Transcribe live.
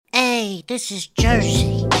Hey, this is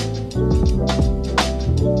Jersey.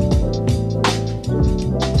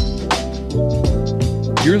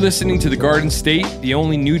 You're listening to The Garden State, the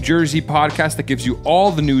only New Jersey podcast that gives you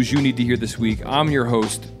all the news you need to hear this week. I'm your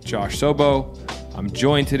host, Josh Sobo. I'm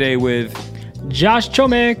joined today with Josh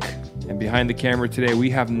Chomik. And behind the camera today,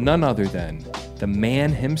 we have none other than the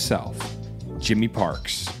man himself, Jimmy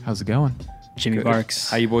Parks. How's it going? Jimmy Good.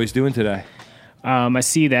 Parks. How you boys doing today? I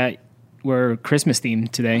see that we're Christmas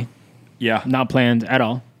themed today. Yeah. Not planned at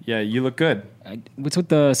all. Yeah, you look good. What's with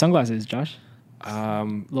the sunglasses, Josh? A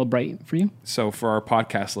little bright for you? So for our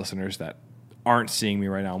podcast listeners that aren't seeing me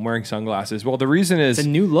right now, I'm wearing sunglasses. Well, the reason is It's a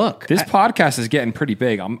new look. this podcast is getting pretty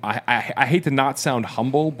big. I hate to not sound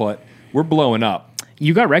humble, but we're blowing up.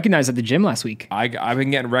 You got recognized at the gym last week. I've been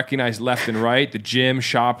getting recognized left and right, the gym,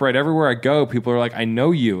 ShopRite, everywhere I go, people are like, I know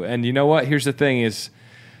you. And you know what? Here's the thing is,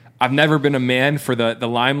 I've never been a man for the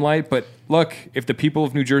limelight, but look, if the people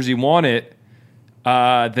of New Jersey want it,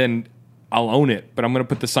 then I'll own it. But I'm going to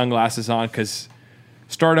put the sunglasses on because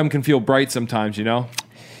stardom can feel bright sometimes, you know?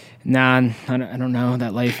 Nah, I don't know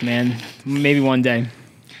that life, man. Maybe one day.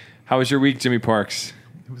 How was your week, Jimmy Parks?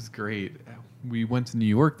 It was great. We went to New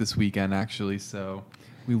York this weekend, actually, so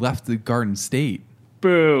we left the Garden State.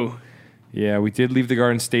 Boo. Yeah, we did leave the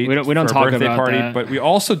Garden State We don't for talk a birthday about party, that. but we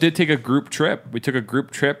also did take a group trip. We took a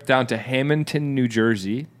group trip down to Hamilton, New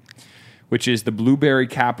Jersey, which is the blueberry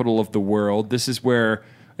capital of the world. This is where,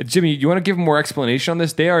 Jimmy, you want to give more explanation on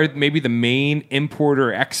this? They are maybe the main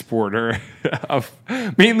exporter of,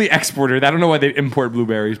 mainly exporter. I don't know why they import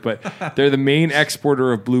blueberries, but they're the main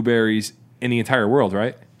exporter of blueberries in the entire world,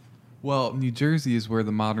 right? Well, New Jersey is where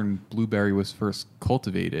the modern blueberry was first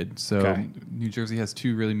cultivated. So Okay. New Jersey has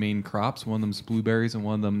two really main crops. One of them is blueberries and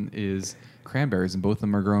one of them is cranberries, and both of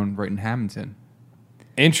them are grown right in Hamilton.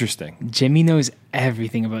 Interesting. Jimmy knows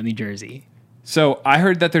everything about New Jersey. So I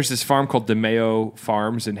heard that there's this farm called DeMayo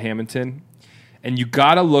Farms in Hamilton, and you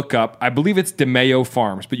gotta look up. I believe it's DeMayo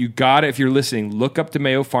Farms, but you gotta, if you're listening, look up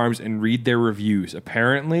DeMayo Farms and read their reviews.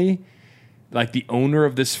 Apparently, like the owner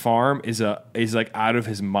of this farm is like out of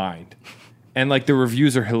his mind, and like the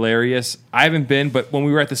reviews are hilarious. I haven't been, but when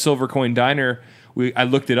we were at the Silver Coin Diner, I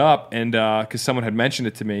looked it up, and because someone had mentioned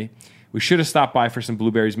it to me. We should have stopped by for some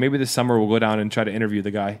blueberries. Maybe this summer we'll go down and try to interview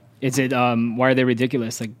the guy. Is it, why are they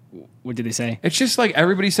ridiculous? Like, what did they say? It's just like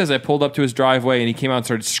everybody says I pulled up to his driveway and he came out and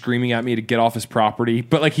started screaming at me to get off his property.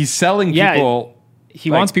 But like he's selling Yeah, people. He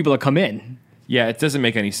like- wants people to come in. Yeah, it doesn't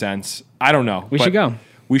make any sense. I don't know. We But should go.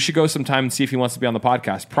 We should go sometime and see if he wants to be on the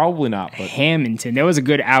podcast. Probably not. But Hamilton. That was a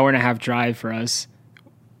good hour and a half drive for us.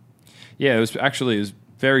 yeah, it was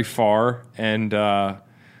very far. And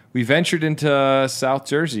we ventured into South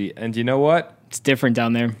Jersey. And you know what? It's different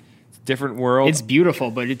down there. It's a different world. It's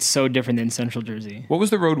beautiful, but it's so different than Central Jersey. What was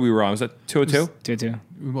the road we were on? Was that 202?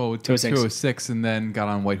 202. Well, we took 206. 206 and then got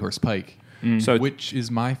on White Horse Pike, So, which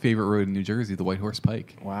is my favorite road in New Jersey, the White Horse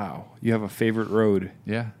Pike. wow. You have a favorite road.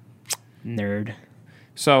 Yeah. Nerd.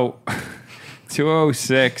 So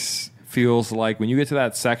 206 feels like when you get to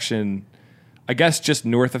that section, I guess just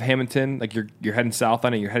north of Hamilton, like you're heading south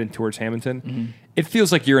on it, you're heading towards Hamilton. It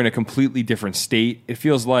feels like you're in a completely different state. It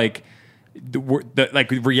feels like like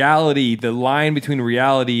reality, the line between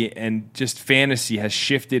reality and just fantasy has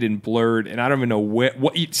shifted and blurred, and I don't even know what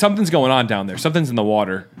something's going on down there. Something's in the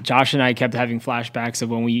water. Josh and I kept having flashbacks of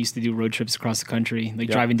when we used to do road trips across the country. Like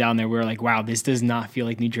driving down there, we were like, wow, this does not feel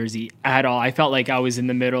like New Jersey at all. I felt like I was in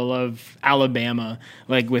the middle of Alabama,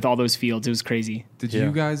 like with all those fields. It was crazy. Did Yeah.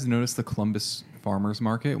 you guys notice the Columbus Farmers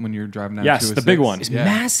Market when you're driving down Yes, the 206? big one. It's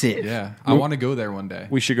massive. Yeah. I want to go there one day.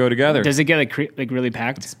 We should go together. Does it get like really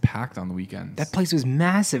packed? It's packed on the weekends. That place was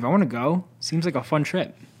massive. I want to go. Seems like a fun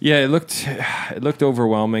trip. Yeah, it looked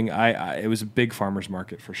overwhelming. It was a big farmers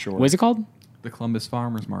market for sure. What is it called? The Columbus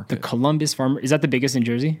Farmers The Market. Columbus Farmer. Is that the biggest in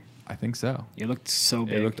Jersey? I think so. It looked so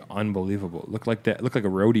big. It looked unbelievable. It looked like a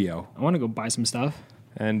rodeo. I want to go buy some stuff.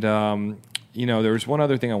 And there was one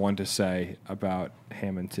other thing I wanted to say about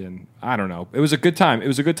Hamilton. I don't know. It was a good time. It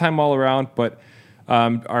was a good time all around. But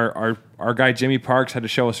our guy Jimmy Parks had to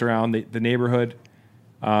show us around the neighborhood.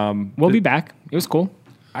 We'll be back. It was cool.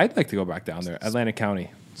 I'd like to go back down there, Atlantic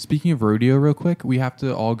County. Speaking of rodeo, real quick, we have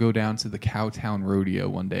to all go down to the Cowtown Rodeo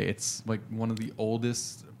one day. It's like one of the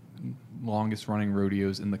oldest, longest running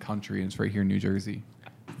rodeos in the country, and it's right here in New Jersey.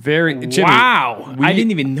 Jimmy, Wow. I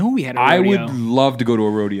didn't even know we had a I rodeo. would love to go to a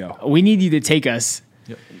rodeo. We need you to take us.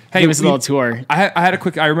 Yep. Hey, Give us a little tour.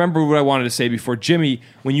 I remember what I wanted to say before. Jimmy,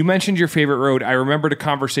 when you mentioned your favorite road, I remembered a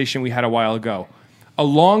conversation we had a while ago. A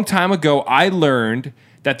long time ago, I learned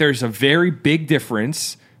that there's a very big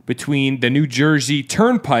difference between the New Jersey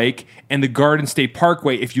Turnpike and the Garden State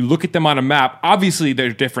Parkway. If you look at them on a map, obviously they're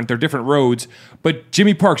different. They're different roads. But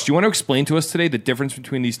Jimmy Parks, do you want to explain to us today the difference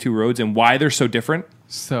between these two roads and why they're so different?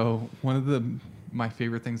 So one of my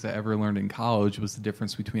favorite things I ever learned in college was the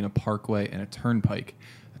difference between a parkway and a turnpike.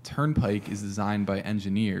 A turnpike is designed by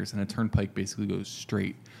engineers, and a turnpike basically goes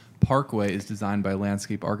straight. Parkway is designed by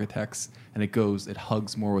landscape architects, and it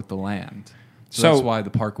hugs more with the land. So that's why the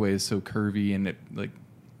parkway is so curvy, and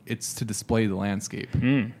it's to display the landscape.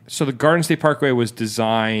 So the Garden State Parkway was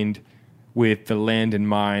designed with the land in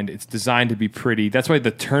mind. It's designed to be pretty. That's why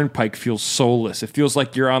the turnpike feels soulless. It feels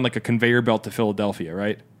like you're on like a conveyor belt to Philadelphia,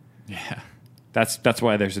 right? Yeah. That's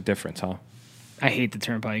why there's a difference, huh? I hate the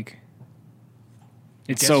turnpike.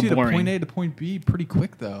 It's Gets so you to boring. point A to point B pretty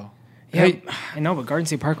quick, though. Yeah, I know, but Garden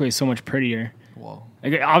State Parkway is so much prettier. Well,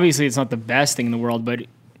 Like, obviously, it's not the best thing in the world, but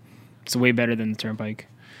it's way better than the turnpike.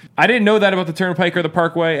 I didn't know that about the Turnpike or the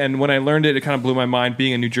Parkway, and when I learned it, it kind of blew my mind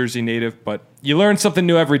being a New Jersey native, but you learn something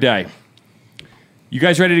new every day. You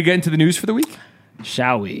guys ready to get into the news for the week?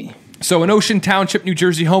 Shall we? So an Ocean Township, New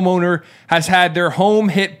Jersey homeowner has had their home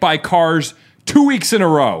hit by cars 2 weeks in a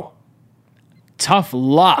row. Tough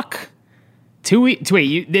luck. 2 weeks.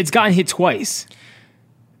 Wait, it's gotten hit twice.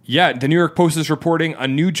 Yeah, the New York Post is reporting a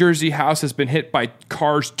New Jersey house has been hit by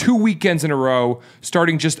cars 2 weekends in a row,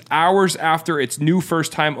 starting just hours after its new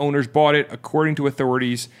first-time owners bought it, according to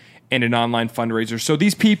authorities and an online fundraiser. So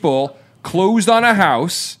these people closed on a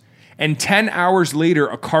house, and 10 hours later,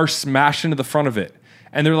 a car smashed into the front of it.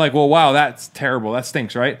 And they're like, well, wow, that's terrible. That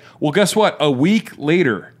stinks, right? Well, guess what? A week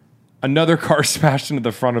later, another car smashed into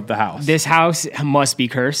the front of the house. This house must be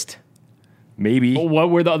cursed. Maybe. What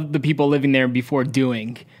were the people living there before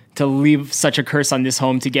doing to leave such a curse on this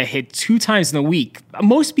home to get hit 2 times in a week?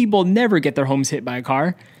 Most people never get their homes hit by a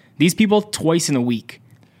car. These people twice in a week.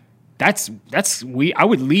 I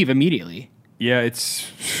would leave immediately. Yeah,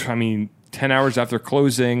 10 hours after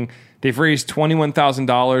closing, they've raised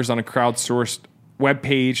 $21,000 on a crowdsourced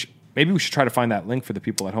webpage. Maybe we should try to find that link for the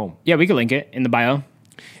people at home. Yeah, we could link it in the bio.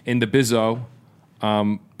 In the bizzo.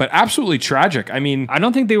 But absolutely tragic. I mean, I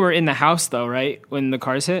don't think they were in the house though, right? When the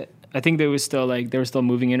cars hit. I think they were still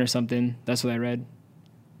moving in or something. That's what I read.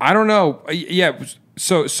 I don't know. Yeah.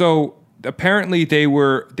 So apparently they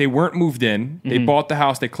weren't moved in. They bought the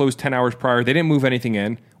house. They closed 10 hours prior. They didn't move anything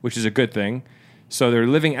in, which is a good thing. So they're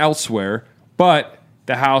living elsewhere. But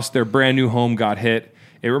the house, their brand new home, got hit.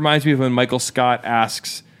 It reminds me of when Michael Scott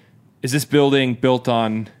asks, "Is this building built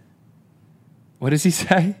on?" What does he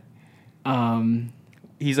say?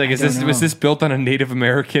 He's like, was this built on a Native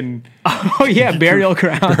American? Oh yeah, burial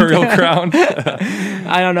ground. Burial ground.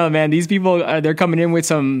 I don't know, man. These people, they're coming in with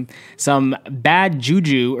some bad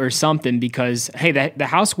juju or something because hey, the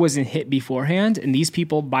house wasn't hit beforehand, and these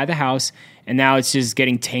people buy the house, and now it's just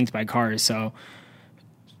getting tanked by cars. So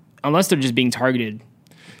unless they're just being targeted.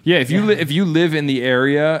 Yeah, if you live in the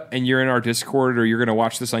area and you're in our Discord or you're going to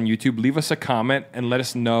watch this on YouTube, leave us a comment and let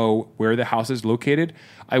us know where the house is located.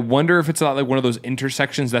 I wonder if it's not like one of those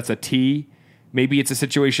intersections that's a T. Maybe it's a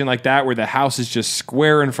situation like that where the house is just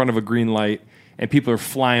square in front of a green light and people are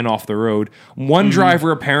flying off the road. One driver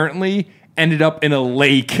apparently ended up in a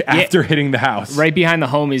lake after hitting the house. Right behind the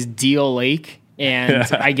home is Deal Lake. And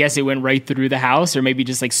I guess it went right through the house or maybe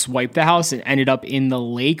just like swiped the house and ended up in the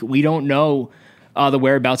lake. We don't know the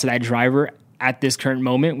whereabouts of that driver at this current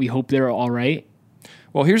moment. We hope they're all right.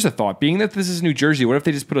 Well, here's a thought. Being that this is New Jersey, what if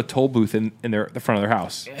they just put a toll booth in the front of their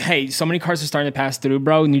house? Hey, so many cars are starting to pass through,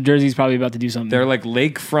 bro. New Jersey's probably about to do something. They're like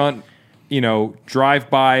lakefront,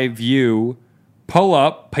 drive-by view, pull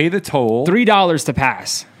up, pay the toll. $3 to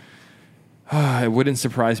pass. It wouldn't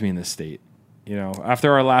surprise me in this state.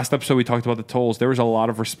 After our last episode, we talked about the tolls. There was a lot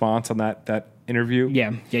of response on that interview.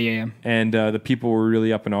 Yeah. And the people were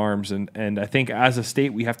really up in arms. And I think as a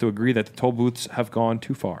state, we have to agree that the toll booths have gone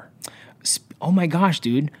too far. Oh my gosh,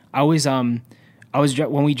 dude! I was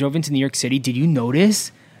when we drove into New York City. Did you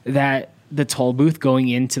notice that the toll booth going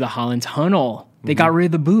into the Holland Tunnel? They got rid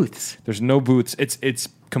of the booths. There's no booths. It's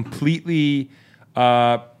completely.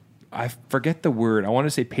 I forget the word. I want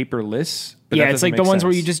to say paperless. But yeah, it's like the ones sense.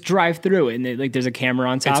 where you just drive through and there's a camera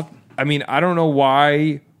on top. I don't know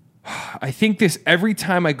why. I think this every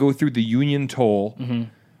time I go through the Union Toll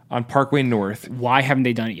on Parkway North. Why haven't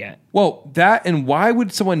they done it yet? Well, that and why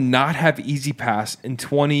would someone not have Easy Pass in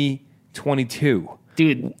 2022?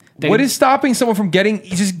 Dude, what is stopping someone from get an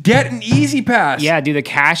Easy Pass? Yeah, dude, the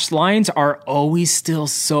cash lines are always still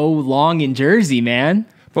so long in Jersey, man.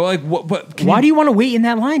 But like, what? But why do you want to wait in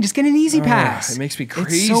that line? Just get an Easy Pass. It makes me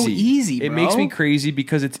crazy. It's so easy, bro. It makes me crazy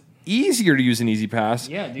because it's easier to use an Easy Pass.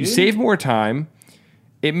 Yeah, dude. You save more time.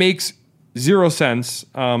 It makes 0 cents.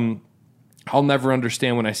 I'll never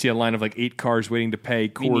understand when I see a line of like 8 cars waiting to pay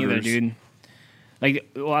quarters. Me neither, dude. Like,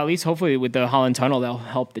 well, at least hopefully with the Holland Tunnel, that'll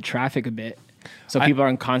help the traffic a bit. So people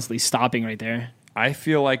aren't constantly stopping right there. I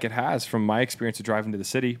feel like it has from my experience of driving to the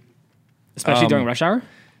city. Especially during rush hour?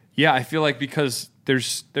 Yeah, I feel like because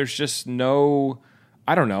there's just no,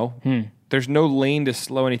 I don't know. There's no lane to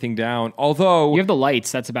slow anything down. Although you have the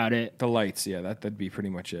lights, that's about it. The lights, yeah, that'd be pretty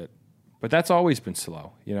much it. But that's always been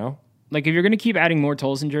slow, you know? Like if you're going to keep adding more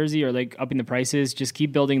tolls in Jersey or like upping the prices, just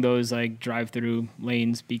keep building those like drive-through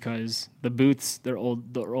lanes because the booths, they're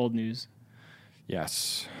old news.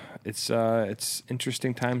 Yes. It's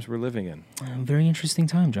interesting times we're living in. Very interesting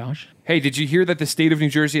time, Josh. Hey, did you hear that the state of New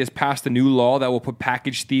Jersey has passed a new law that will put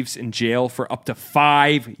package thieves in jail for up to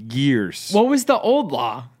 5 years? What was the old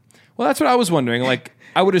law? Well, that's what I was wondering. Like,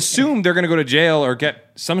 I would assume they're going to go to jail or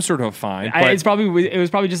get some sort of a fine. But it was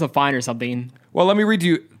probably just a fine or something. Well, let me read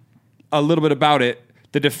you a little bit about it.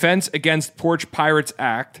 The Defense Against Porch Pirates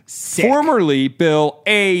Act, formerly Bill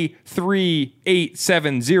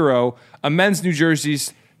A3870, amends New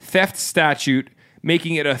Jersey's theft statute,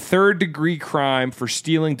 making it a third-degree crime for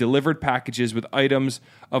stealing delivered packages with items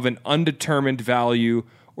of an undetermined value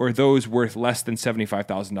or those worth less than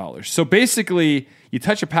 $75,000. So basically, you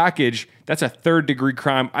touch a package, that's a third-degree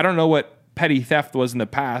crime. I don't know what petty theft was in the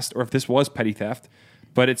past or if this was petty theft,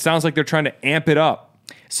 but it sounds like they're trying to amp it up.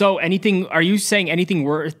 So are you saying anything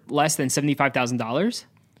worth less than $75,000?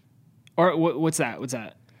 Or what's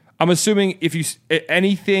that? I'm assuming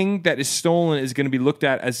anything that is stolen is going to be looked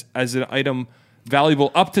at as an item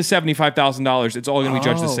valuable up to $75,000. It's all going to be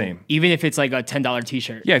judged the same. Even if it's like a $10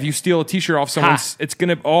 t-shirt. Yeah, if you steal a t-shirt off someone's, it's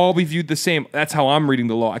going to all be viewed the same. That's how I'm reading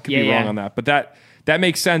the law. I could be wrong on that, but that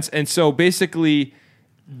makes sense. And so basically,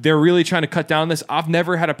 they're really trying to cut down this. I've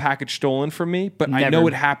never had a package stolen from me, but I know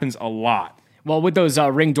it happens a lot. Well, with those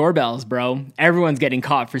Ring doorbells, bro, everyone's getting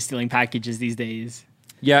caught for stealing packages these days.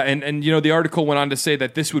 Yeah, and you know, the article went on to say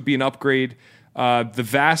that this would be an upgrade. The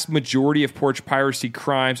vast majority of porch piracy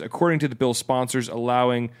crimes, according to the bill's sponsors,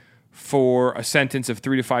 allowing for a sentence of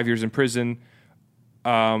 3 to 5 years in prison.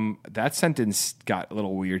 That sentence got a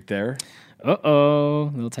little weird there.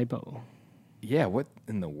 Little typo. Yeah, what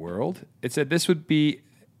in the world? It said this would be...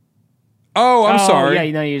 Oh, I'm sorry.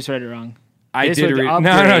 Yeah, you just read it wrong. I did read.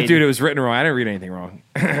 No, dude, it was written wrong. I didn't read anything wrong.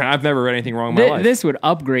 I've never read anything wrong in my life. This would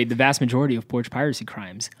upgrade the vast majority of porch piracy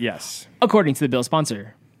crimes. Yes. According to the bill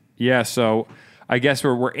sponsor. Yeah, so I guess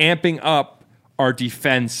we're amping up our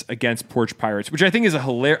defense against porch pirates, which I think is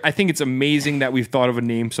I think it's amazing that we've thought of a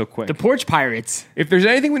name so quick. The porch pirates. If there's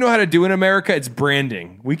anything we know how to do in America, it's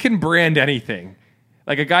branding. We can brand anything.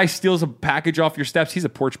 Like a guy steals a package off your steps, he's a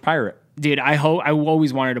porch pirate. Dude, I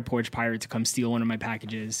always wanted a porch pirate to come steal one of my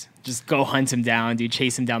packages. Just go hunt him down, dude.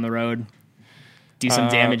 Chase him down the road. Do some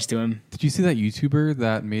damage to him. Did you see that YouTuber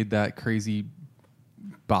that made that crazy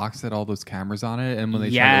box that had all those cameras on it? And when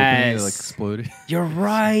they tried to open it, it like exploded. You're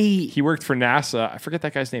right. He worked for NASA. I forget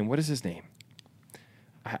that guy's name. What is his name?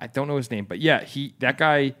 I don't know his name. But yeah, that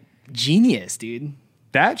guy... Genius, dude.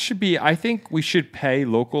 That should be, I think we should pay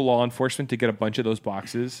local law enforcement to get a bunch of those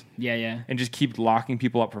boxes. Yeah. And just keep locking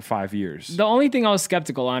people up for 5 years. The only thing I was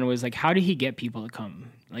skeptical on was like, how did he get people to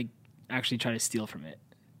come, like, actually try to steal from it?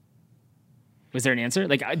 Was there an answer?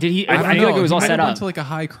 Like, did he? I feel like it was all set up. Went to like a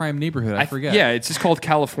high crime neighborhood. I forget. Yeah, it's just called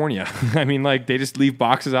California. I mean, like they just leave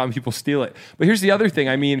boxes out and people steal it. But here's the other thing.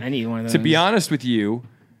 I mean, I need one of those. To be honest with you,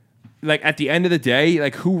 like at the end of the day,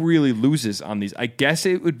 like who really loses on these? I guess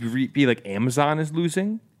it would be like Amazon is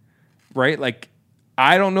losing. Right? Like,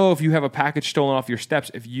 I don't know if you have a package stolen off your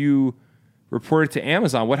steps. If you report it to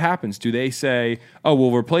Amazon, what happens? Do they say, oh,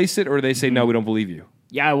 we'll replace it? Or do they say, no, we don't believe you?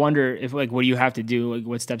 Yeah, I wonder if, like, what do you have to do? Like,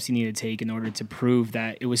 what steps you need to take in order to prove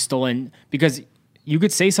that it was stolen? Because you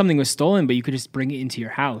could say something was stolen, but you could just bring it into your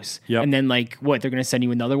house. Yep. And then, like, what? They're going to send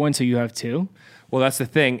you another one so you have two? Well, that's the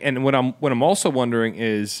thing. And what I'm also wondering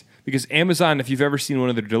is... Because Amazon, if you've ever seen one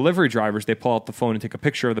of their delivery drivers, they pull out the phone and take a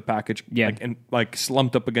picture of the package like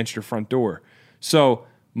slumped up against your front door. So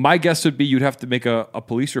my guess would be you'd have to make a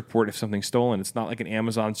police report if something's stolen. It's not like an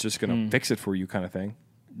Amazon's just going to fix it for you kind of thing.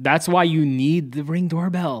 That's why you need the Ring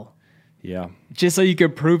doorbell. Yeah. Just so you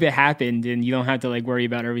could prove it happened and you don't have to like worry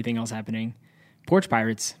about everything else happening. Porch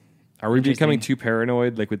pirates. Are we becoming too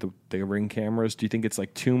paranoid like with the Ring cameras? Do you think it's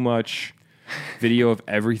like too much video of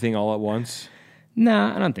everything all at once?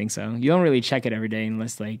 Nah, I don't think so. You don't really check it every day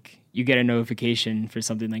unless like you get a notification for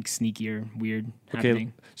something like sneaky or weird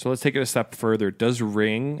happening. So let's take it a step further. Does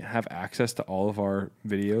Ring have access to all of our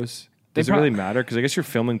videos? Does it really matter? Because I guess you're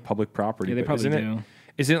filming public property. Yeah, they probably do.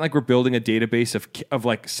 Isn't it like we're building a database of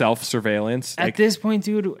like self-surveillance? At Like, this point,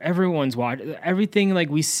 dude, everyone's watching. Everything like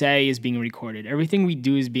we say is being recorded. Everything we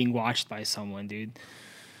do is being watched by someone, dude.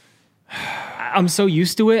 I'm so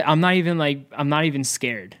used to it. I'm not even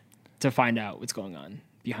scared to find out what's going on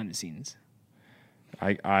behind the scenes.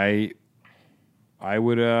 I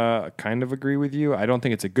would kind of agree with you. I don't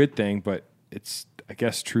think it's a good thing, but it's, I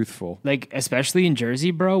guess, truthful. Like, especially in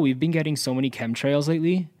Jersey, bro, we've been getting so many chemtrails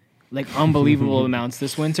lately. Like, unbelievable amounts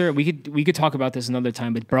this winter. We could talk about this another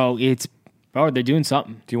time, but bro, they're doing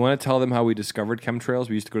something. Do you want to tell them how we discovered chemtrails?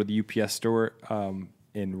 We used to go to the UPS store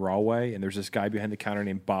in Rahway, and there's this guy behind the counter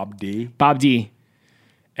named Bob D. Bob D.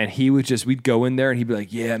 And he would we'd go in there and he'd be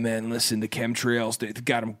like, yeah, man, listen, the chemtrails, they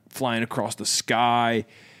got him flying across the sky.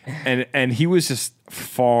 And he was just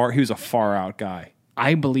he was a far out guy.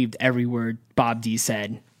 I believed every word Bob D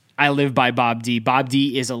said. I live by Bob D. Bob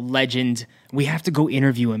D is a legend. We have to go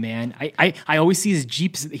interview him, man. I always see his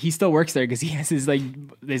Jeeps. He still works there because he has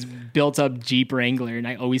this built up Jeep Wrangler, and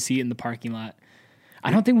I always see it in the parking lot.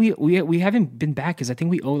 I don't think we haven't been back because I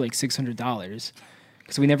think we owe like $600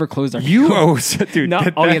 because we never closed our. You owe, dude. No,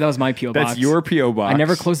 that was my PO box. That's your PO box. I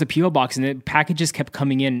never closed the PO box, and the packages kept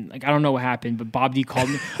coming in. Like, I don't know what happened, but Bob D called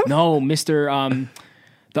me. No, Mister.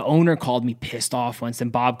 The owner called me pissed off once, and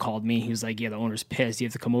Bob called me. He was like, "Yeah, the owner's pissed. You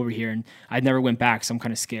have to come over here." And I never went back, so I'm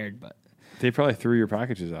kind of scared. But they probably threw your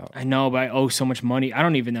packages out. I know, but I owe so much money. I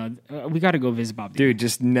don't even know. We got to go visit Bob D. Dude,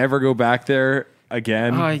 just never go back there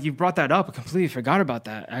again. You brought that up. I completely forgot about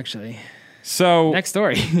that, actually. So Next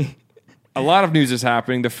story. a lot of news is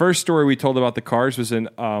happening. The first story we told about the cars was in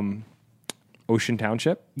Ocean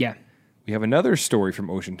Township. Yeah. We have another story from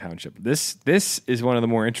Ocean Township. This is one of the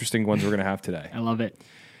more interesting ones we're going to have today. I love it.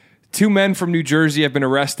 2 men from New Jersey have been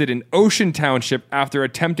arrested in Ocean Township after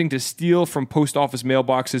attempting to steal from post office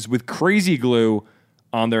mailboxes with crazy glue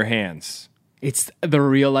on their hands. It's the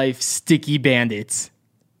real life sticky bandits.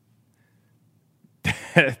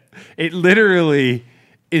 It literally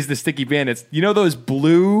is the sticky bandits. You know those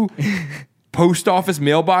blue post office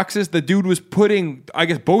mailboxes? The dude was I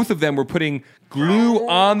guess both of them were putting glue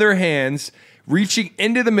on their hands, reaching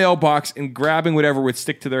into the mailbox and grabbing whatever would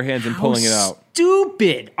stick to their hands and pulling it out.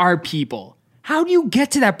 Stupid are people. How do you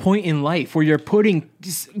get to that point in life where you're putting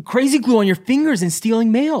crazy glue on your fingers and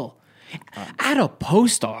stealing mail? At a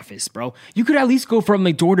post office, bro. You could at least go from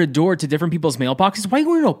like door to door to different people's mailboxes. Why are you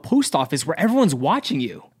going to a post office where everyone's watching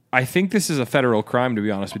you? I think this is a federal crime, to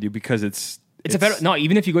be honest with you, because it's a federal. No,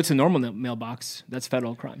 even if you go to a normal mailbox, that's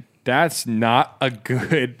federal crime. That's not a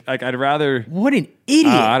good. Like, I'd rather. What an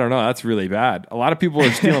idiot! I don't know. That's really bad. A lot of people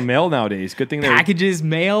are stealing mail nowadays. Good thing they're packages,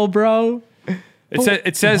 mail, bro.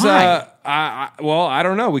 It says. Well, I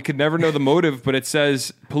don't know. We could never know the motive, but it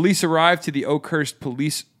says police arrived to the Oakhurst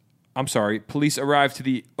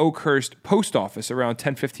post office around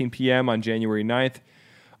 10:15 p.m. on January 9th.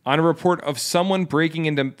 On a report of someone breaking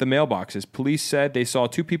into the mailboxes, police said they saw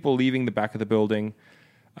 2 people leaving the back of the building.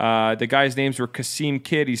 The guys' names were Kasim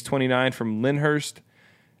Kidd, he's 29, from Lyndhurst.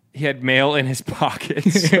 He had mail in his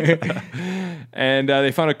pockets. And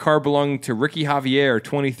they found a car belonging to Ricky Javier,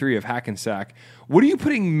 23, of Hackensack. What are you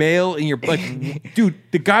putting mail in your... Like, dude,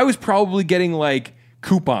 the guy was probably getting, like,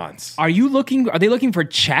 coupons. Are they looking for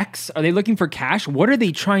checks? Are they looking for cash? What are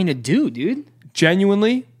they trying to do, dude?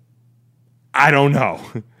 Genuinely, I don't know.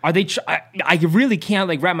 Are they? I really can't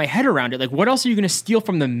like wrap my head around it. Like, what else are you going to steal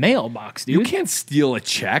from the mailbox, dude? You can't steal a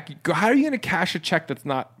check. How are you going to cash a check that's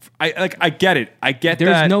not? I get it. I get There's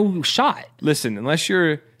that. no shot. Listen, unless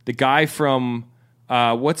you're the guy from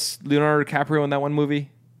what's Leonardo DiCaprio in that one movie?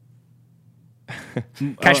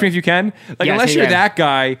 Catch Me If You Can. Like, yes, unless yeah, you're that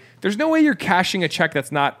guy, there's no way you're cashing a check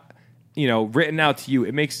that's not, written out to you.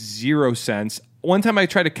 It makes zero sense. One time I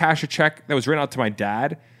tried to cash a check that was written out to my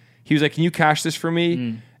dad. He was like, "Can you cash this for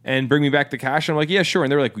me and bring me back the cash?" And I'm like, "Yeah, sure."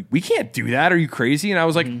 And they were like, "We can't do that. Are you crazy?" And I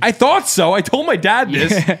was like, "I thought so. I told my dad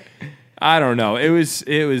this." Yeah. I don't know. It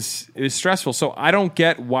was stressful. So I don't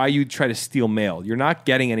get why you try to steal mail. You're not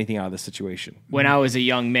getting anything out of this situation. When I was a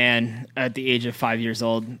young man at the age of 5 years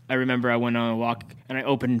old, I remember I went on a walk and I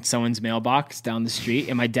opened someone's mailbox down the street,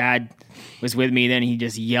 and my dad was with me. Then he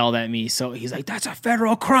just yelled at me. So he's like, "That's a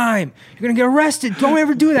federal crime. You're gonna get arrested. Don't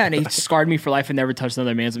ever do that." And he scarred me for life and never touched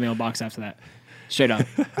another man's mailbox after that. Straight up.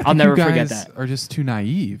 I'll never forget that. You guys are just too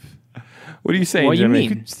naive. What are you saying, What do you Jimmy? mean?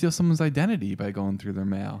 You could steal someone's identity by going through their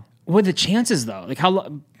mail. What are the chances though? Like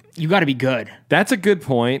you got to be good. That's a good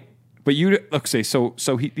point. But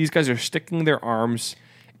these guys are sticking their arms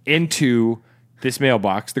into this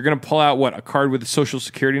mailbox. They're going to pull out a card with a social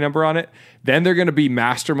security number on it. Then they're going to be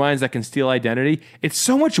masterminds that can steal identity. It's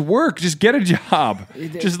so much work. Just get a job.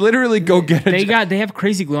 Just literally go get a job. They have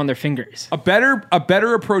crazy glue on their fingers. A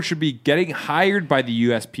better approach would be getting hired by the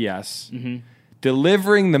USPS,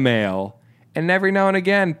 delivering the mail, and every now and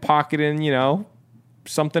again pocketing,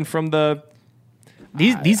 something from the.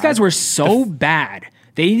 These guys were so bad.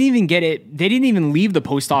 They didn't even get it. They didn't even leave the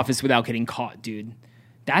post office without getting caught, dude.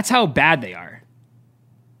 That's how bad they are.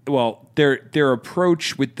 Well, their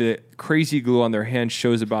approach with the crazy glue on their hand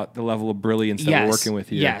shows about the level of brilliance that we're working with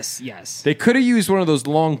here. Yes. They could have used one of those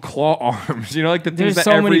long claw arms. Like the things There's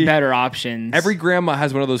that many better options. Every grandma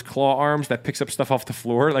has one of those claw arms that picks up stuff off the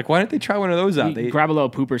floor. Like, why didn't they try one of those out? They grab a little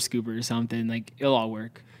pooper scooper or something. Like, it'll all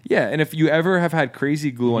work. Yeah, and if you ever have had crazy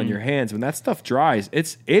glue on your hands, when that stuff dries,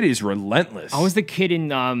 it is relentless. I was the kid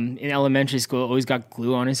in elementary school who always got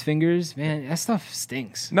glue on his fingers. Man, that stuff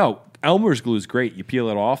stinks. No, Elmer's glue is great. You peel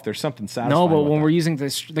it off. There's something satisfying. No, but with when that. we're using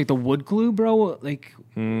this, like the wood glue, bro, like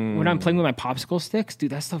when I'm playing with my popsicle sticks, dude,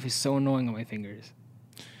 that stuff is so annoying on my fingers.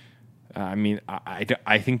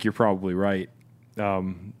 I think you're probably right.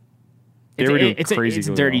 It's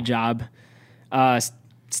a dirty job.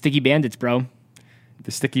 Sticky Bandits, bro. The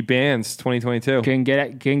Sticky Bands 2022.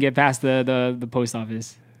 Couldn't get past the post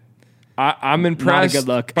office. I'm impressed Not a good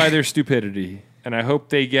look. by their stupidity, and I hope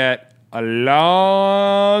they get a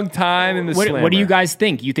long time in the slammer. What do you guys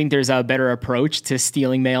think? You think there's a better approach to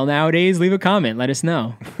stealing mail nowadays? Leave a comment. Let us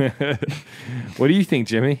know. What do you think,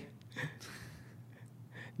 Jimmy?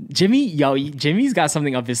 Jimmy's got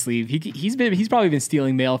something up his sleeve. He's probably been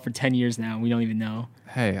stealing mail for 10 years now. We don't even know.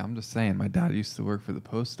 Hey, I'm just saying, my dad used to work for the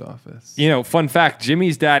post office. Fun fact,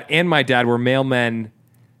 Jimmy's dad and my dad were mailmen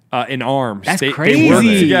in arms. That's They crazy.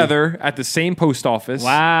 worked together at the same post office.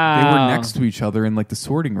 Wow. They were next to each other in like the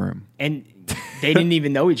sorting room. And they didn't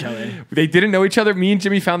even know each other. They didn't know each other. Me and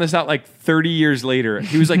Jimmy found this out like 30 years later.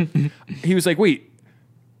 He was like, wait,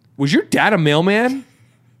 was your dad a mailman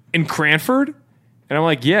in Cranford? And I'm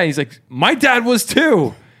like, yeah. He's like, my dad was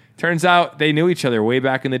too. Turns out they knew each other way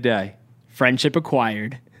back in the day. Friendship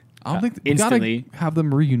acquired. I don't think instantly. We gotta have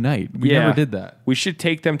them reunite. We never did that. We should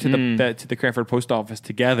take them to the Cranford post office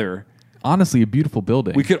together. Honestly, a beautiful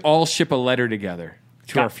building. We could all ship a letter together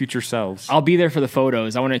to our future selves. I'll be there for the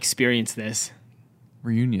photos. I want to experience this.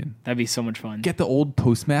 Reunion. That'd be so much fun. Get the old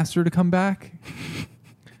postmaster to come back.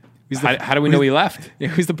 How do we know he left?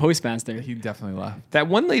 Who's the postmaster? He definitely left. That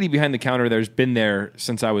one lady behind the counter there's been there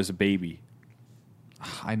since I was a baby.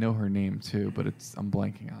 I know her name too, but I'm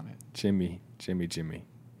blanking on it. Jimmy.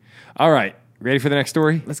 All right. Ready for the next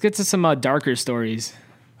story? Let's get to some darker stories.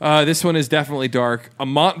 This one is definitely dark. A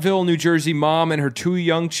Montville, New Jersey mom and her 2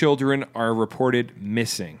 young children are reported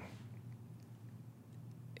missing.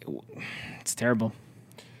 It's terrible.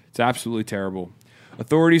 It's absolutely terrible.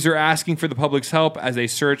 Authorities are asking for the public's help as they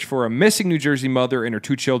search for a missing New Jersey mother and her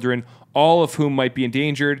 2 children, all of whom might be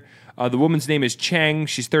endangered. The woman's name is Cheng.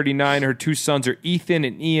 She's 39. Her 2 sons are Ethan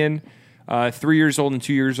and Ian, 3 years old and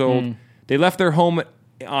 2 years old. They left their home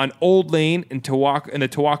on Old Lane in the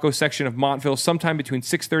Tawako section of Montville sometime between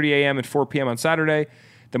 6:30 a.m. and 4 p.m. on Saturday,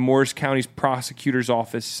 the Morris County's prosecutor's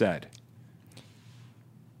office said.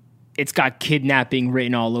 It's got kidnapping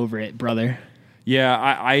written all over it, brother. Yeah,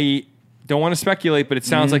 I don't want to speculate, but it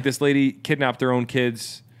sounds like this lady kidnapped their own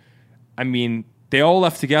kids. I mean, they all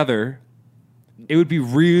left together. It would be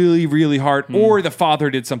really, really hard. Or the father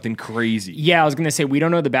did something crazy. Yeah, I was gonna say we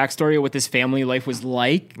don't know the backstory of what this family life was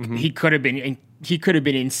like. He could have been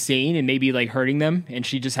insane and maybe like hurting them, and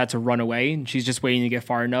she just had to run away, and she's just waiting to get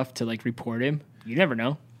far enough to like report him. You never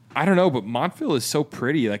know. I don't know, but Montville is so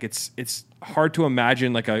pretty. Like it's hard to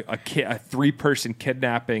imagine like a 3-person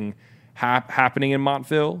kidnapping happening in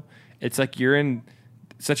Montville. It's like you're in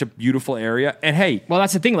such a beautiful area. And hey, well,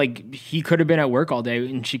 that's the thing. Like he could have been at work all day,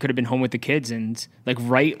 and she could have been home with the kids, and like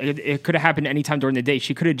it could have happened anytime during the day.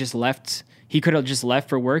 She could have just left. He could have just left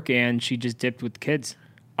for work, and she just dipped with the kids.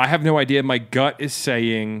 I have no idea. My gut is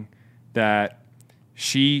saying that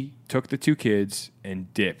she took the 2 kids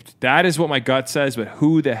and dipped. That is what my gut says, but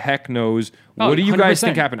who the heck knows? What do you guys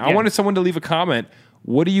think happened? Yeah. I wanted someone to leave a comment.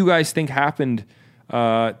 What do you guys think happened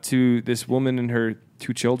to this woman and her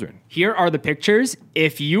 2 children? Here are the pictures.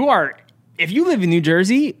 If you live in New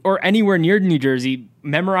Jersey or anywhere near New Jersey,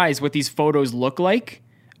 memorize what these photos look like.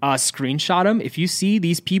 Screenshot them. If you see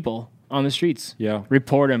these people on the streets,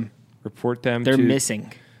 report them. Report them. They're to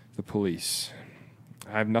missing. The police.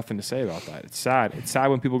 I have nothing to say about that. It's sad. It's sad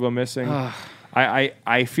when people go missing.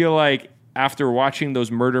 I feel like after watching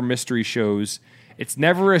those murder mystery shows, it's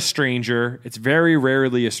never a stranger. It's very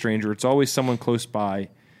rarely a stranger. It's always someone close by,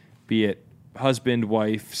 be it husband,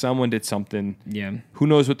 wife, someone did something. Yeah. Who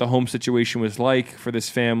knows what the home situation was like for this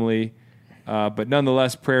family? But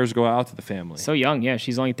nonetheless, prayers go out to the family. So young, yeah.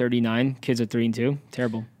 She's only 39. Kids are 3 and 2.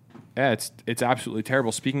 Terrible. Yeah, it's absolutely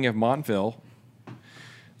terrible. Speaking of Montville,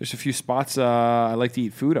 there's a few spots I like to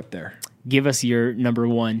eat food up there. Give us your number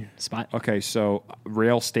one spot. Okay, so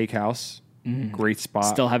Rail Steakhouse, great spot.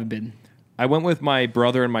 Still haven't been. I went with my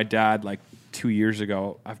brother and my dad like 2 years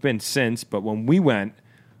ago. I've been since, but when we went,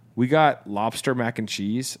 we got lobster mac and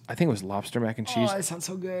cheese. I think it was lobster mac and cheese. Oh, that sounds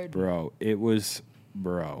so good. Bro, it was,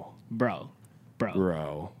 bro. Bro.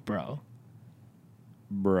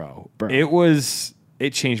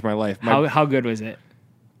 It changed my life. How good was it?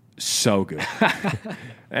 So good.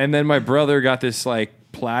 And then my brother got this like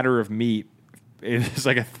platter of meat. It was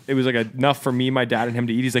like enough for me, my dad, and him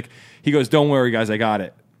to eat. He goes, "Don't worry, guys, I got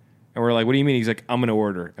it." And we're like, "What do you mean?" He's like, "I'm gonna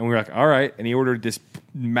order." And we're like, "All right." And he ordered this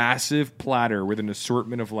massive platter with an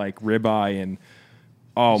assortment of like ribeye and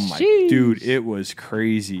dude, it was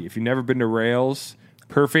crazy. If you've never been to Rails,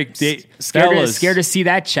 perfect date. Scared to see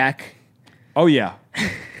that check. Oh yeah.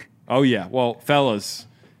 Well, fellas,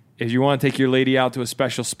 if you want to take your lady out to a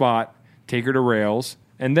special spot, take her to Rails.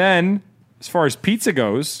 And then, as far as pizza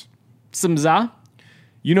goes, Some za.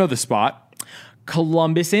 you know the spot,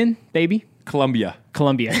 Columbus Inn, baby. Columbia.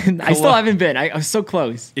 I still haven't been. I was so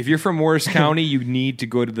close. If you're from Morris County, you need to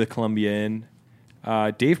go to the Columbia Inn.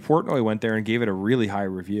 Dave Portnoy went there and gave it a really high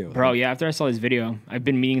review. Bro, yeah, after I saw his video, I've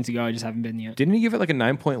been meaning to go. I just haven't been yet. Didn't he give it like a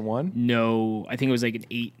 9.1? No, I think it was like an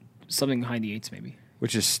 8, something behind the 8s maybe.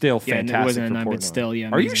 Which is still fantastic. Yeah, it wasn't a for 9, but Portnoy. still, yeah.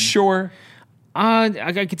 Are you amazing. sure?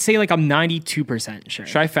 I could say like I'm 92% sure.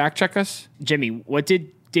 Should I fact check us? Jimmy, what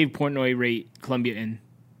did Dave Portnoy rate Columbia Inn?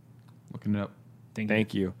 Looking it up. Thank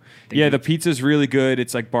you. Thank you. The pizza's really good.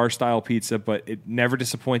 It's like bar style pizza, but it never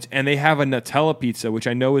disappoints. And they have a Nutella pizza, which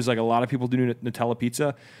I know is like a lot of people do Nutella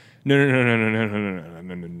pizza. No.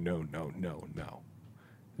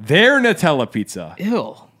 Their Nutella pizza.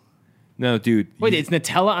 Ew. No, dude. Wait, it's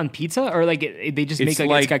Nutella on pizza, or like they just make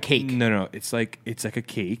like it's like a cake? No. It's like a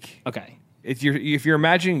cake. Okay. If you're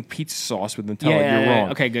imagining pizza sauce with Nutella, Yeah, you're wrong.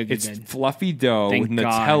 okay, good. It's fluffy dough Thank with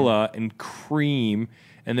God. Nutella and cream,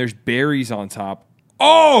 and there's berries on top.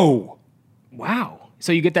 Oh, Wow.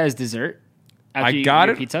 So you get that as dessert? After I you got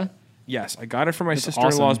eat your it. Pizza? yes, I got it for my That's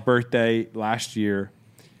sister-in-law's awesome. birthday last year,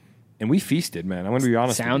 and we feasted, man. I'm going to be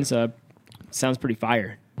honest. Sounds pretty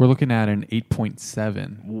fire. We're looking at an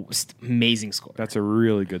 8.7. Amazing score. That's a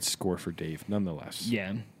really good score for Dave, nonetheless.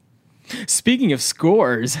 Yeah. Speaking of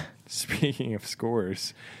scores, Speaking of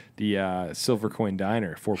scores, the Silver Coin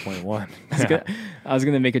Diner 4.1. I was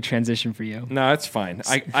gonna make a transition for you. No, that's fine.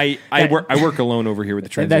 I work alone over here with the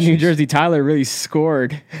transitions. That New Jersey Tyler really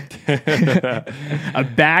scored a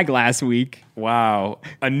bag last week. Wow.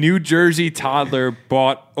 A New Jersey toddler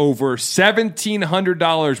bought over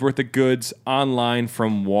 $1,700 worth of goods online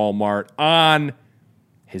from Walmart on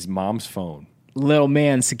his mom's phone. Little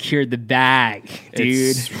man secured the bag,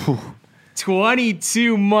 dude.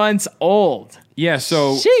 22 months old. Yeah,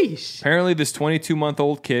 so Sheesh. apparently this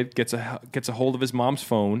 22-month-old kid gets a hold of his mom's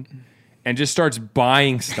phone and just starts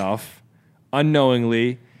buying stuff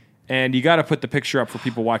unknowingly. And you got to put the picture up for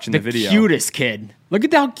people watching the video. Cutest kid. Look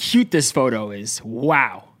at how cute this photo is.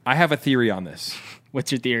 Wow. I have a theory on this.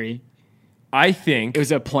 What's your theory? I think It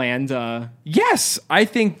was a planned. yes, I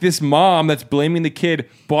think this mom that's blaming the kid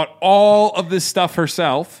bought all of this stuff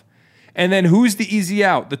herself. And then who's the easy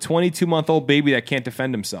out? The 22-month-old baby that can't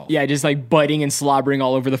defend himself. Yeah, just like biting and slobbering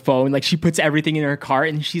all over the phone. Like she puts everything in her cart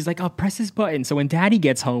and she's like, "Oh, press this button so when daddy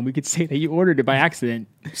gets home, we could say that you ordered it by accident."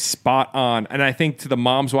 Spot on. And I think to the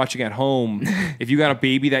moms watching at home, if you got a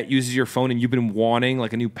baby that uses your phone and you've been wanting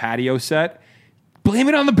like a new patio set, blame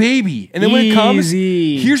it on the baby. And then when it comes,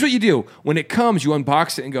 Easy. here's what you do. When it comes, you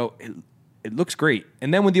unbox it and go, it looks great.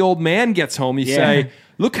 And then when the old man gets home, you say,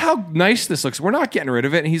 "Look how nice this looks. We're not getting rid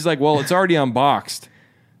of it." And he's like, "Well, it's already unboxed."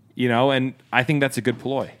 You know, and I think that's a good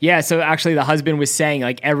ploy. Yeah, so actually the husband was saying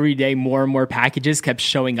like every day more and more packages kept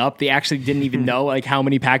showing up. They actually didn't even know like how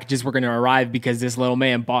many packages were going to arrive because this little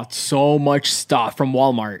man bought so much stuff from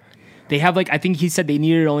Walmart. They have like, I think he said they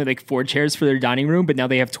needed only like 4 chairs for their dining room, but now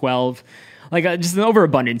they have 12. Like just an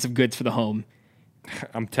overabundance of goods for the home.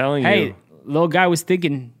 I'm telling Hey, you. little guy was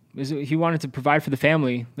thinking he wanted to provide for the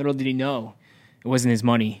family. Little did he know it wasn't his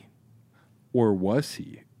money. Or was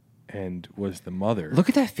he? And was the mother? Look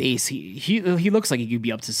at that face. He looks like he could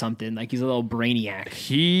be up to something. Like he's a little brainiac.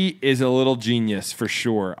 He is a little genius for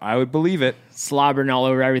sure. I would believe it. Slobbering all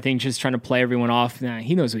over everything, just trying to play everyone off. Nah,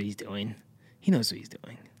 he knows what he's doing.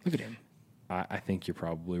 Look at him. I think you're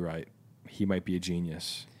probably right. He might be a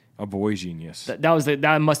genius. A boy genius.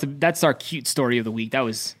 That's our cute story of the week. That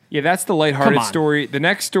was That's the lighthearted story. The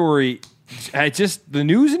next story, the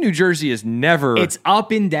news in New Jersey is never. It's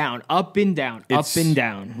up and down, up and down, up and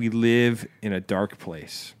down. We live in a dark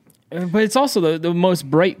place. But it's also the most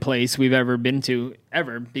bright place we've ever been to,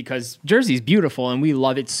 ever, because Jersey's beautiful and we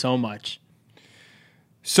love it so much.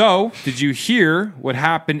 So, did you hear what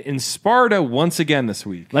happened in Sparta once again this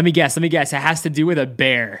week? Let me guess. It has to do with a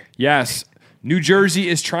bear. Yes. New Jersey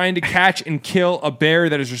is trying to catch and kill a bear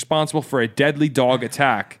that is responsible for a deadly dog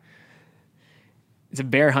attack. It's a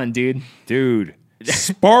bear hunt, dude. Dude.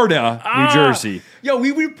 Sparta, New Jersey. Yo,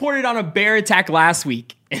 we reported on a bear attack last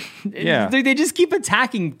week. Yeah. They just keep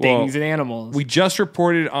attacking things and animals. We just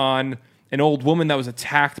reported on an old woman that was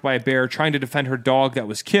attacked by a bear trying to defend her dog that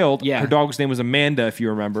was killed. Yeah. Her dog's name was Amanda, if you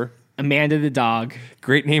remember. Amanda the dog.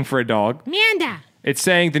 Great name for a dog. Amanda. It's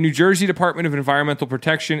saying the New Jersey Department of Environmental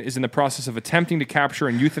Protection is in the process of attempting to capture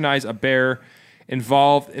and euthanize a bear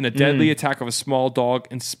involved in a deadly attack of a small dog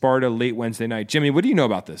in Sparta late Wednesday night. Jimmy, what do you know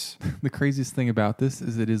about this? The craziest thing about this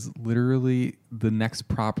is it is literally the next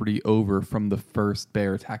property over from the first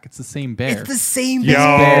bear attack. It's the same bear. It's the same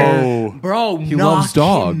Yo. Bro, he loves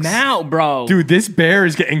dogs. Him out, bro. Dude, this bear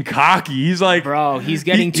is getting cocky. He's like... Bro, he's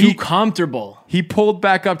getting too comfortable. He pulled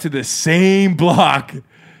back up to the same block.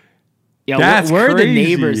 Yo, That's where are the crazy.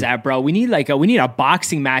 neighbors at, bro? We need a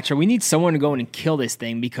boxing match, or we need someone to go in and kill this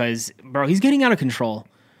thing because, bro, he's getting out of control.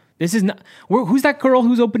 This is not. Who's that girl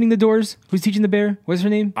who's opening the doors? Who's teaching the bear? What's her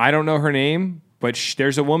name? I don't know her name, but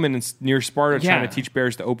there's a woman near Sparta trying to teach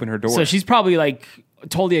bears to open her door. So she's probably like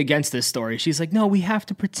totally against this story. She's like, no, we have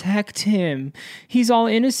to protect him. He's all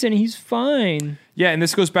innocent. He's fine. Yeah, and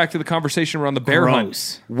this goes back to the conversation around the bear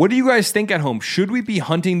hunt. What do you guys think at home? Should we be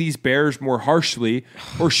hunting these bears more harshly,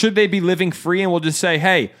 or should they be living free and we'll just say,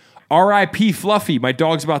 hey, R.I.P. Fluffy, my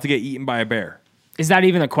dog's about to get eaten by a bear? Is that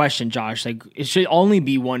even a question, Josh? Like, it should only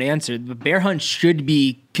be one answer. The bear hunt should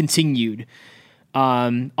be continued.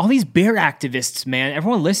 All these bear activists, man,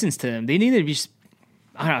 everyone listens to them. They need to be...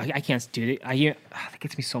 I don't know. I can't do it. That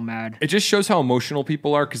gets me so mad. It just shows how emotional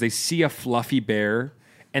people are because they see a fluffy bear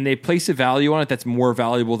and they place a value on it that's more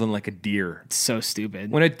valuable than like a deer. It's so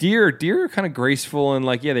stupid. When deer are kind of graceful and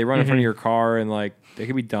like, yeah, they run in front of your car and like they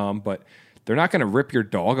can be dumb, but they're not going to rip your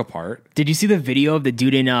dog apart. Did you see the video of the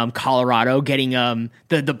dude in Colorado getting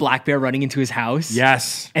the black bear running into his house?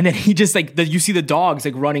 Yes. And then he just like, you see the dogs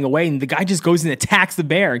like running away and the guy just goes and attacks the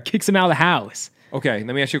bear and kicks him out of the house. Okay,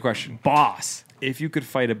 let me ask you a question. Boss. If you could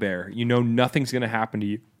fight a bear, you know nothing's going to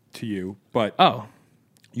happen to you, but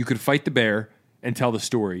you could fight the bear and tell the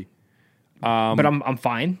story. But I'm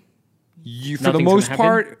fine. For the most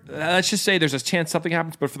part, let's just say there's a chance something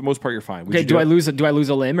happens, but for the most part, you're fine. Okay, do I lose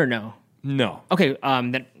a limb or no? No. Okay,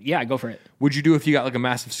 then yeah, go for it. Would you do if you got like a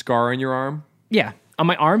massive scar on your arm? Yeah. On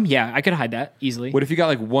my arm, yeah, I could hide that easily. What if you got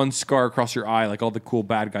like one scar across your eye, like all the cool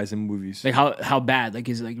bad guys in movies? Like how bad? Like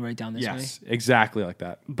is it like right down this way? Yes, exactly like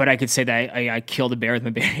that. But I could say that I killed a bear with my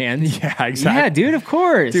bare hands. Yeah, exactly. Yeah, dude, of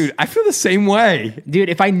course. Dude, I feel the same way. Dude,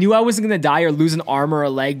 if I knew I wasn't gonna die or lose an arm or a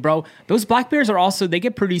leg, bro, those black bears are also, they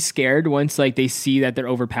get pretty scared once like they see that they're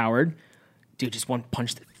overpowered. Dude, just one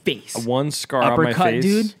punch to the face. One scar Uppercut, on my face.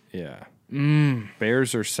 dude. Yeah.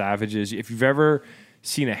 Bears are savages. If you've ever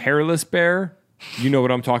seen a hairless bear, you know what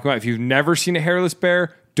I'm talking about. If you've never seen a hairless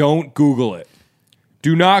bear, don't Google it.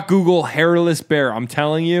 Do not Google hairless bear. I'm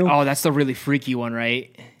telling you. Oh, that's the really freaky one,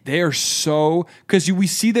 right? They are so... Because we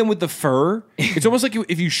see them with the fur. It's almost like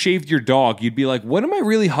if you shaved your dog, you'd be like, what am I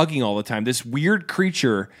really hugging all the time? This weird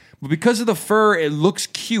creature. But because of the fur, it looks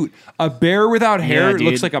cute. A bear without hair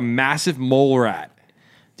looks like a massive mole rat.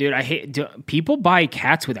 Dude, people buy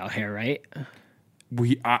cats without hair, right?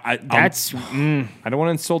 I don't want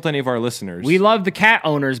to insult any of our listeners. We love the cat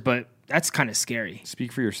owners, but that's kind of scary.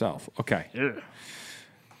 Speak for yourself. Okay.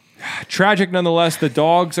 Tragic nonetheless. The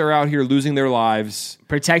dogs are out here losing their lives.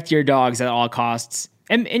 Protect your dogs at all costs.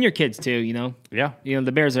 And your kids too, you know? Yeah. You know,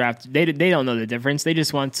 the bears are after, they don't know the difference. They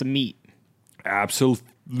just want some meat.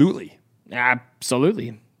 Absolutely.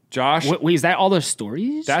 Josh. Wait, is that all the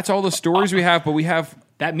stories? That's all the stories we have, but we have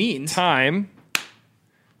that means time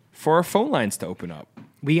for our phone lines to open up.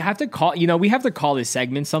 We have to call this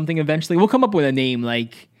segment something eventually. We'll come up with a name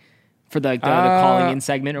like for the calling in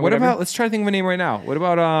segment or whatever. Let's try to think of a name right now. What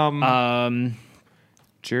about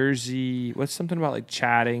Jersey? What's something about like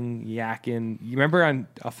chatting, yakking? You remember on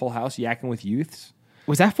a Full House, yakking with youths?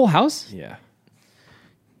 Was that Full House? Yeah.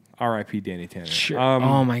 R.I.P. Danny Tanner. Sure.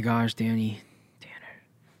 Oh my gosh, Danny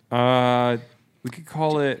Tanner. We could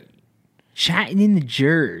call it Chatting in the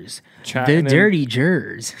Jers. The Dirty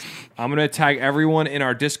Jers. I'm going to tag everyone in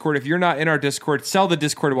our Discord. If you're not in our Discord, sell the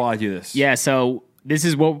Discord while I do this. Yeah, so this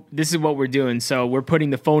is what we're doing. So we're putting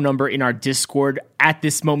the phone number in our Discord at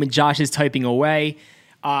this moment. Josh is typing away.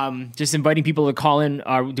 Just inviting people to call in.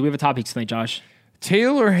 Do we have a topic tonight, Josh?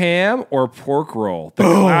 Taylor ham or pork roll? The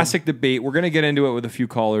classic debate. We're going to get into it with a few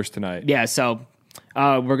callers tonight. Yeah, so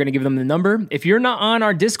we're going to give them the number. If you're not on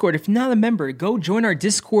our Discord, if you're not a member, go join our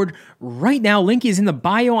Discord right now. Link is in the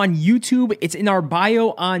bio on YouTube. It's in our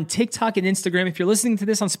bio on TikTok and Instagram. If you're listening to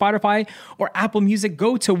this on Spotify or Apple Music,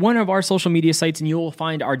 go to one of our social media sites and you will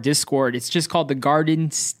find our Discord. It's just called the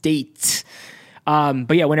Garden State.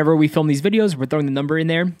 But yeah, whenever we film these videos, we're throwing the number in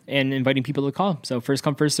there and inviting people to call. So first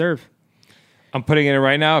come, first serve. I'm putting it in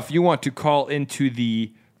right now. If you want to call into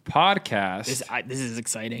the podcast. This is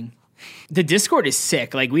exciting. The Discord is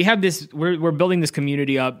sick. Like we have this, we're building this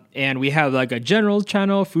community up and we have like a general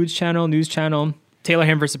channel, foods channel, news channel, Taylor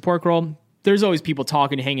ham versus pork roll. There's always people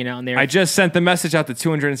talking, hanging out in there. I just sent the message out to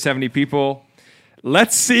 270 people.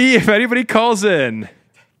 Let's see if anybody calls in.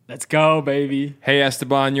 Let's go, baby. Hey,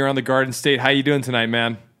 Esteban, you're on the Garden State. How you doing tonight,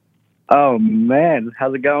 man? Oh, man.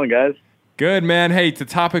 How's it going, guys? Good, man. Hey, the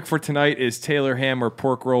topic for tonight is Taylor ham or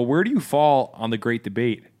pork roll. Where do you fall on the great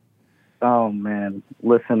debate? Oh, man.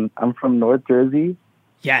 Listen, I'm from North Jersey.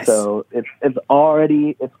 Yes. So it's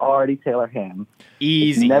already Taylor ham.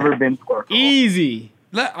 Easy. It's never been pork roll. Easy.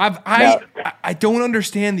 I don't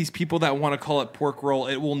understand these people that want to call it pork roll.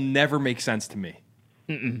 It will never make sense to me.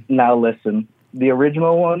 Now, listen. The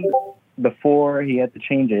original one, before he had to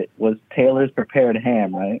change it, was Taylor's Prepared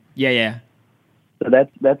Ham, right? Yeah. So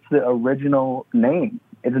that's the original name.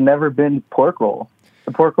 It's never been pork roll.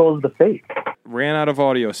 The pork roll is the fake. Ran out of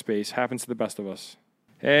audio space. Happens to the best of us.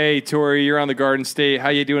 Hey, Tori, you're on the Garden State. How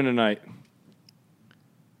you doing tonight?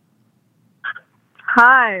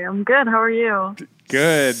 Hi, I'm good. How are you?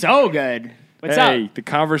 Good. So good. What's up? Hey, the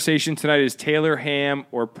conversation tonight is Taylor ham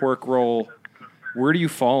or pork roll. Where do you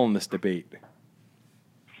fall in this debate?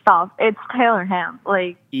 Stop. It's Taylor ham.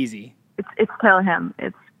 Like Easy. it's Taylor ham.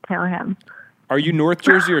 It's Taylor ham. Are you North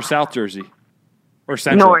Jersey or South Jersey? Or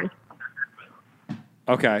Central? North.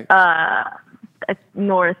 Okay. It's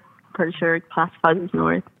North. Pretty sure it's classified as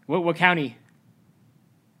North. What county?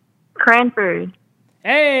 Cranford.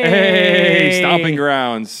 Hey, stomping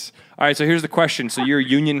grounds. All right, so here's the question. So you're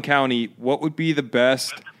Union County. What would be the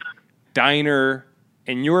best diner,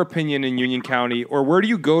 in your opinion, in Union County? Or where do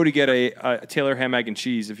you go to get a Taylor ham, egg, and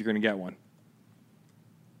cheese if you're going to get one?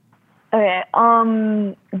 Okay.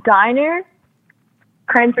 Diner,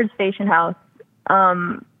 Cranford Station House.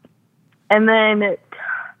 And then if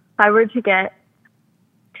I were to get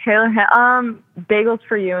Taylor ham, Bagels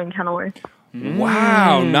for You in Kenilworth.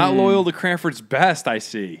 Wow, not loyal to Cranford's best, I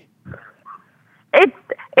see.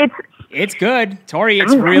 It's good. Tori,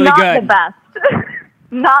 it's really not good. The best.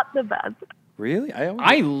 Not the best. Really?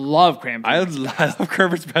 I love Cranford. I love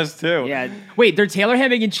Cranford's best too. Yeah. Wait, their Taylor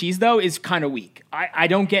ham, egg, and cheese, though, is kind of weak. I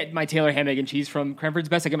don't get my Taylor ham, egg, and cheese from Cranford's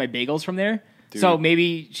best. I get my bagels from there. Dude. So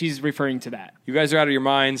maybe she's referring to that. You guys are out of your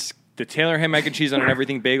minds. The Taylor ham, egg, and cheese on an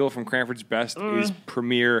everything bagel from Cranford's Best is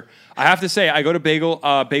premier. I have to say, I go to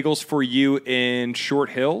Bagels for You in Short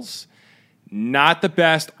Hills. Not the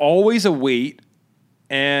best. Always a wait.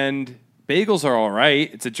 And bagels are all right.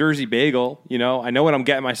 It's a Jersey bagel. You know, I know what I'm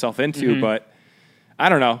getting myself into, but I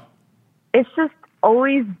don't know. It's just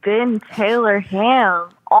always been Taylor ham.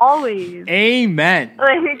 Always. Amen.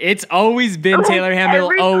 Like, it's always been Taylor ham.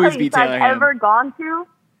 It'll always be Taylor ham.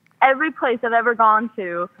 Every place I've ever gone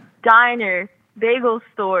to, diner, bagel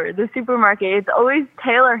store, the supermarket, it's always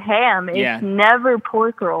Taylor ham. It's never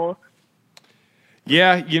pork roll.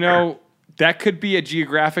 Yeah, you know, that could be a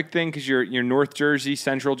geographic thing because you're North Jersey,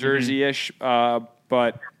 Central Jersey-ish,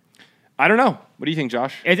 but I don't know. What do you think,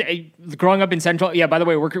 Josh? Growing up in Central, by the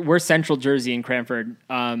way, we're Central Jersey in Cranford.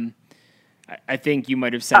 I think you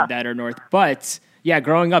might have said that or North. But,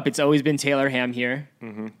 growing up, it's always been Taylor ham here.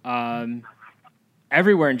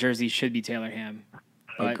 Everywhere in Jersey should be Taylor ham.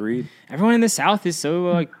 But agreed. Everyone in the South is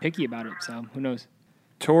so picky about it, so who knows?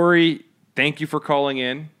 Tori, thank you for calling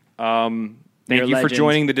in. Thank you for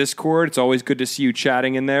joining the Discord. It's always good to see you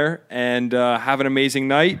chatting in there. And have an amazing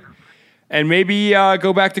night. And maybe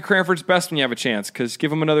go back to Cranford's Best when you have a chance, because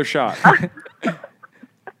give them another shot.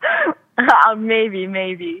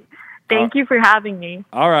 Maybe. Thank you for having me.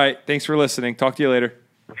 All right. Thanks for listening. Talk to you later.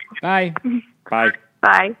 Bye. Bye.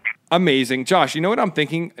 Bye. Amazing. Josh, you know what I'm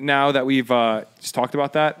thinking now that we've just talked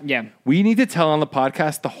about that? Yeah. We need to tell on the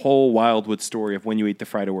podcast the whole Wildwood story of when you ate the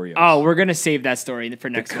fried Oreos. Oh, we're going to save that story for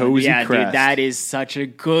next the cozy one. Yeah, crest. Dude, that is such a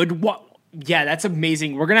good one. Yeah, that's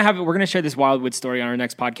amazing. We're gonna share this Wildwood story on our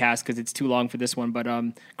next podcast because it's too long for this one, but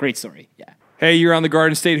great story. Yeah. Hey, you're on the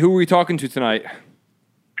Garden State. Who are we talking to tonight?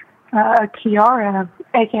 Kiara,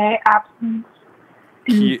 aka Absence.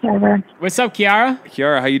 What's up, Kiara?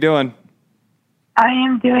 Kiara, how you doing? I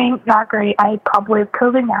am doing not great. I probably have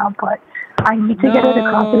COVID now, but I need to get it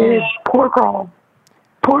across it. Poor girl.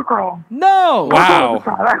 Poor girl. No. Wow.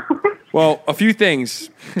 Well, a few things.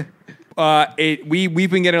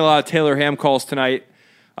 We've been getting a lot of Taylor Ham calls tonight.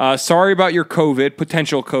 Sorry about your COVID,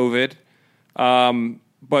 potential COVID.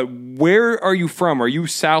 But where are you from? Are you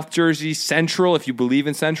South Jersey, Central, if you believe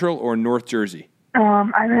in Central, or North Jersey?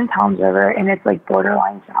 I'm in Tom's River, and it's like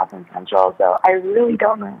borderline South and Central, so I really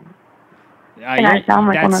don't know. And I sound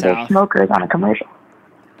like one of those smokers on a commercial.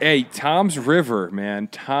 Hey, Tom's River, man.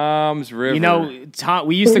 Tom's River. You know,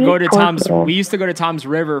 we used to go to Tom's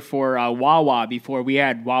River for Wawa before we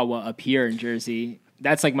had Wawa up here in Jersey.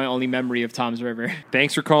 That's like my only memory of Tom's River.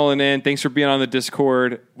 Thanks for calling in. Thanks for being on the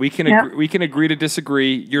Discord. We can agree to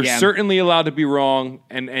disagree. You're certainly allowed to be wrong,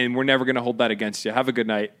 and we're never going to hold that against you. Have a good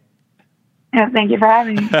night. Yeah, thank you for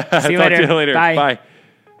having me. See you later. Talk to you later. Bye.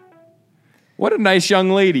 What a nice young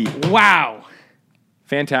lady. Wow.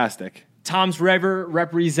 Fantastic. Tom's River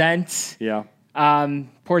represents. Yeah.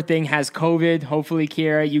 Poor thing has COVID. Hopefully,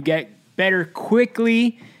 Kiara, you get better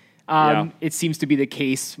quickly. It seems to be the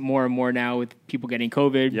case more and more now with people getting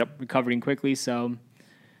COVID, recovering quickly. So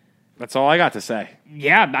that's all I got to say.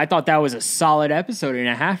 Yeah, I thought that was a solid episode and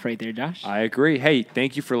a half right there, Josh. I agree. Hey,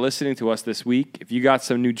 thank you for listening to us this week. If you got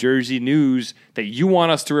some New Jersey news that you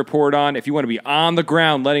want us to report on, if you want to be on the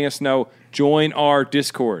ground letting us know, join our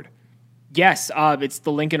Discord. Yes, it's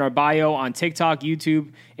the link in our bio on TikTok,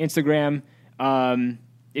 YouTube, Instagram.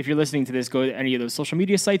 If you're listening to this, go to any of those social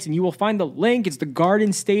media sites and you will find the link. It's the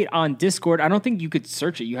Garden State on Discord. I don't think you could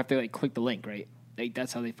search it. You have to click the link, right?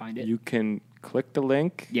 That's how they find it. You can click the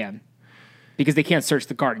link? Yeah. Because they can't search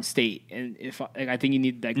the Garden State. And I think you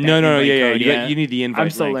need that. No. You need the invite. I'm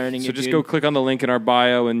still link. learning. So just go click on the link in our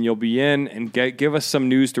bio and you'll be in and give us some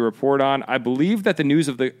news to report on. I believe that the news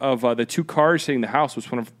of the two cars hitting the house was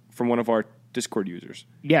from one of our Discord users.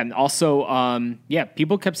 Yeah, and also,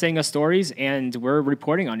 people kept sending us stories, and we're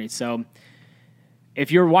reporting on it. So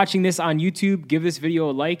if you're watching this on YouTube, give this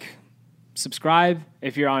video a like, subscribe.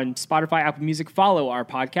 If you're on Spotify, Apple Music, follow our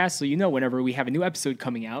podcast so you know whenever we have a new episode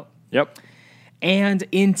coming out. Yep. And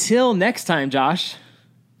until next time, Josh.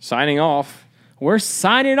 Signing off. We're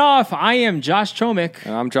signing off. I am Josh Chomik.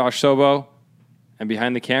 And I'm Josh Sobo. And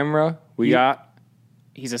behind the camera, we got...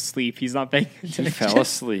 He's asleep. He's not paying attention. He fell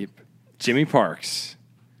asleep. Jimmy Parks.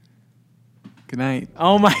 Good night.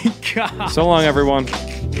 Oh, my God. So long, everyone.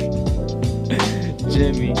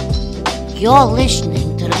 Jimmy. You're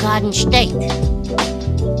listening to the Garden State.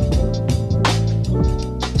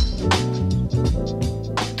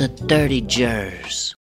 The Dirty Jers.